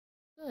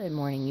Good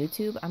morning,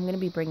 YouTube. I'm going to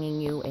be bringing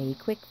you a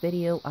quick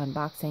video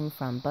unboxing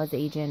from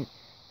Bzzagent.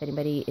 If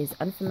anybody is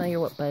unfamiliar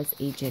what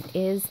Bzzagent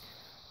is,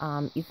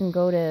 you can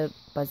go to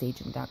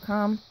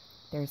bzzagent.com.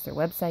 There's their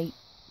website.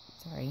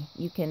 Sorry.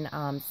 You can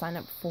sign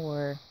up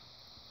for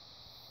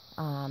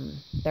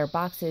their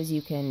boxes.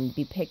 You can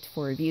be picked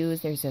for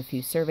reviews. There's a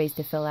few surveys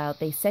to fill out.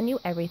 They send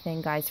you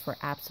everything, guys, for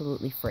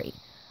absolutely free.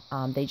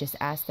 They just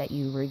ask that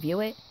you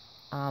review it.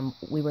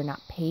 We were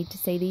not paid to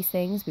say these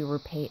things. We were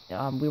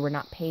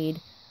not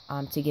paid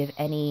to give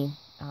any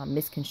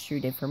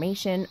misconstrued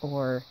information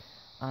or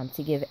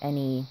to give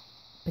any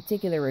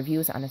particular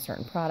reviews on a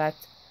certain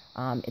product.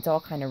 It's all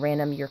kind of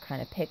random. You're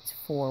kind of picked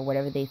for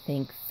whatever they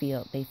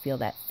feel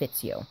that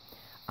fits you.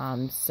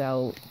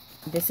 So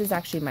this is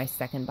actually my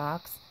second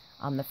box.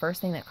 The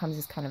first thing that comes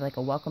is kind of like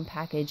a welcome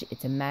package.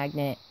 It's a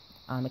magnet.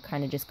 It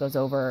kind of just goes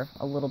over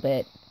a little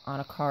bit on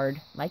a card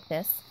like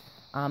this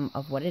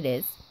of what it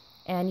is.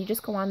 And you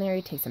just go on there,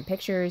 you take some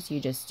pictures,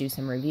 you just do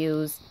some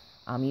reviews.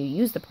 You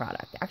use the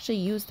product. Actually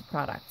use the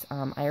product.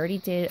 I already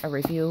did a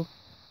review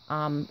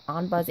on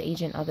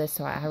Bzzagent of this,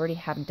 so I already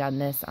have done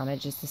this. I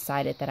just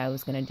decided that I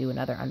was going to do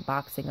another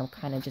unboxing. I'm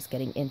kind of just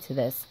getting into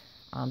this,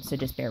 so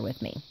just bear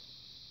with me.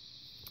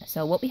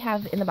 So what we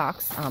have in the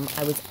box,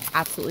 I was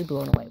absolutely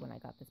blown away when I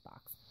got this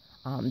box.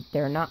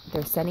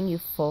 They're sending you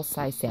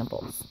full-size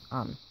samples.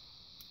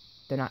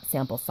 They're not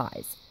sample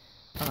size.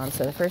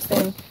 So the first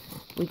thing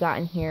we got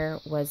in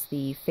here was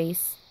the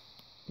face,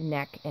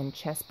 neck, and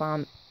chest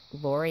balm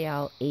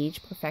L'Oreal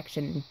Age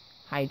Perfection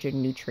Hydra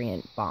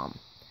Nutrient Balm.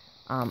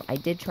 I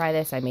did try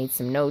this. I made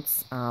some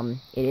notes.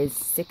 It is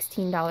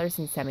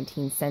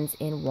 $16.17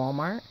 in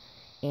Walmart,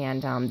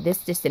 and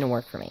this just didn't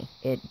work for me.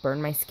 It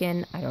burned my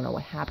skin. I don't know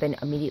what happened.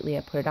 Immediately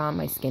I put it on,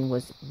 my skin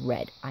was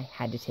red. I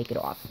had to take it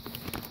off.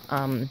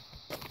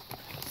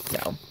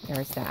 So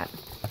there's that.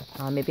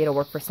 Maybe it'll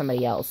work for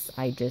somebody else.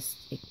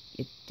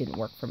 It didn't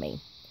work for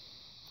me.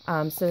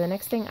 So the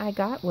next thing I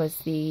got was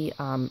the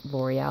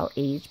L'Oreal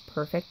Age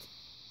Perfect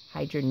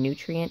Hydra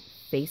Nutrient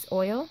Face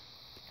Oil.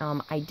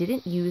 I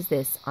didn't use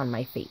this on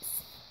my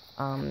face.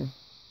 I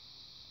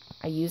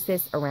use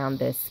this around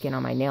the skin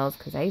on my nails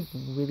because I have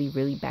really,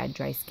 really bad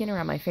dry skin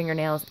around my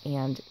fingernails,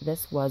 and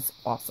this was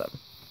awesome.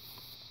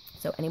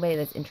 So anybody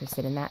that's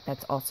interested in that,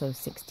 that's also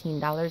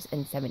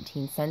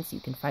 $16.17. You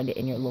can find it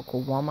in your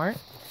local Walmart.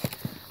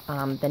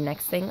 The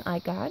next thing I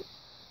got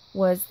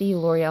was the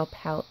L'Oreal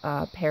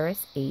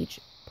Paris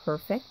Age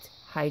Perfect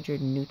Hydra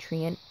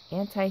Nutrient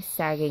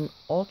Anti-Sagging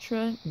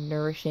Ultra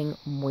Nourishing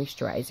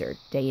Moisturizer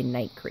Day and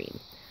Night Cream.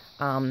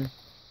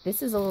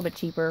 This is a little bit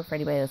cheaper for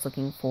anybody that's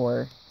looking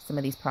for some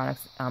of these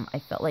products. I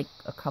felt like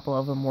a couple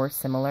of them were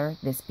similar,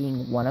 this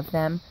being one of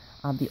them.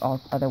 The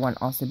other one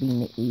also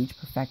being the Age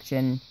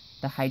Perfection,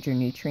 the Hydra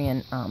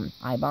Nutrient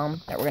eye balm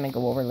that we're going to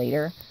go over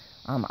later.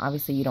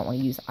 Obviously, you don't want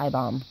to use eye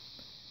balm,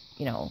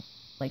 you know,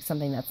 like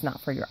something that's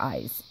not for your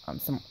eyes,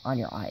 on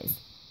your eyes.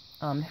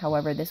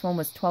 However, this one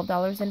was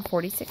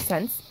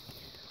 $12.46.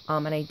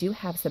 And I do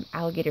have some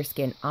alligator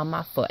skin on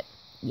my foot.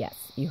 Yes,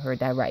 you heard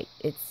that right.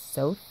 It's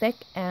so thick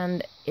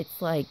and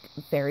it's like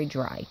very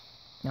dry.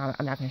 Now,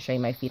 I'm not going to show you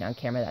my feet on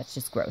camera. That's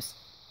just gross.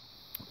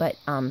 But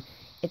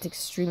it's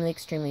extremely,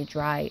 extremely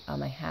dry.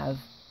 I have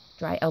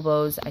dry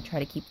elbows. I try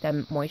to keep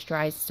them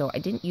moisturized. So I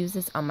didn't use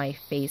this on my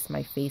face.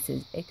 My face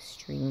is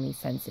extremely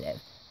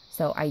sensitive.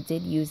 So I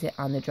did use it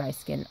on the dry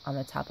skin on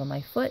the top of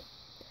my foot.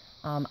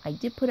 I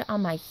did put it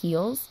on my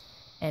heels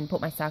and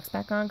put my socks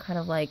back on, kind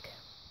of like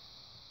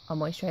a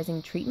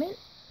moisturizing treatment,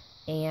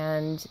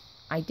 and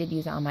I did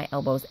use it on my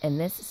elbows, and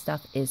this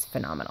stuff is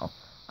phenomenal.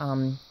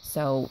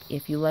 So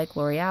if you like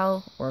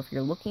L'Oreal, or if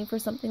you're looking for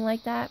something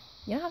like that,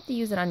 you don't have to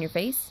use it on your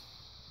face.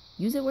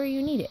 Use it where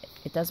you need it.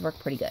 It does work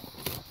pretty good.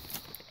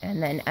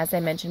 And then, as I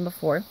mentioned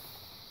before,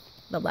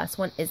 the last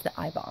one is the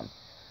eye balm.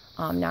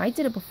 Now I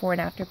did a before and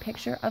after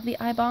picture of the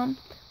eye balm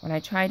when I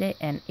tried it,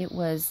 and it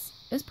was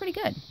pretty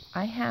good.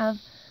 I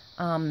have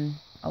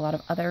a lot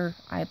of other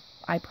eye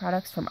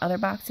products from other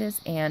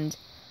boxes, and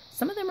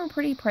some of them are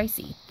pretty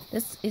pricey.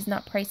 This is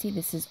not pricey.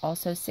 This is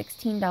also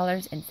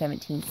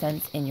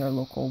 $16.17 in your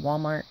local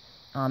Walmart,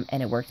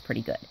 and it works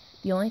pretty good.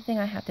 The only thing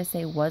I have to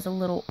say was a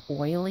little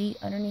oily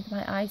underneath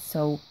my eyes,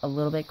 so a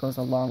little bit goes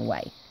a long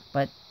way,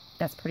 but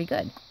that's pretty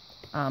good.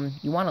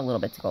 You want a little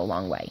bit to go a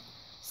long way.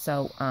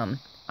 So on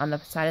the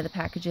side of the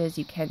packages,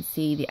 you can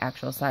see the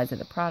actual size of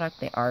the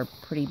product. They are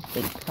pretty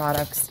big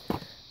products.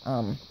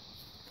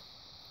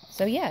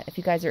 So yeah, if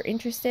you guys are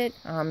interested,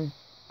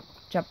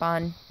 jump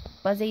on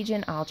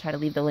Bzzagent. I'll try to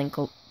leave the link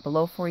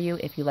below for you.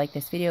 If you like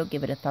this video,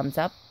 give it a thumbs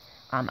up.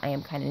 I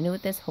am kind of new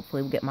at this.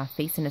 Hopefully we'll get my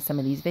face into some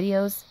of these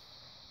videos.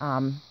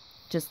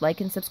 Just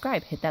like and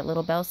subscribe. Hit that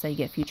little bell so you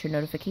get future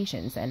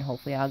notifications, and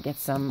hopefully I'll get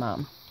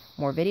some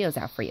more videos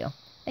out for you.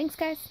 Thanks,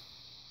 guys.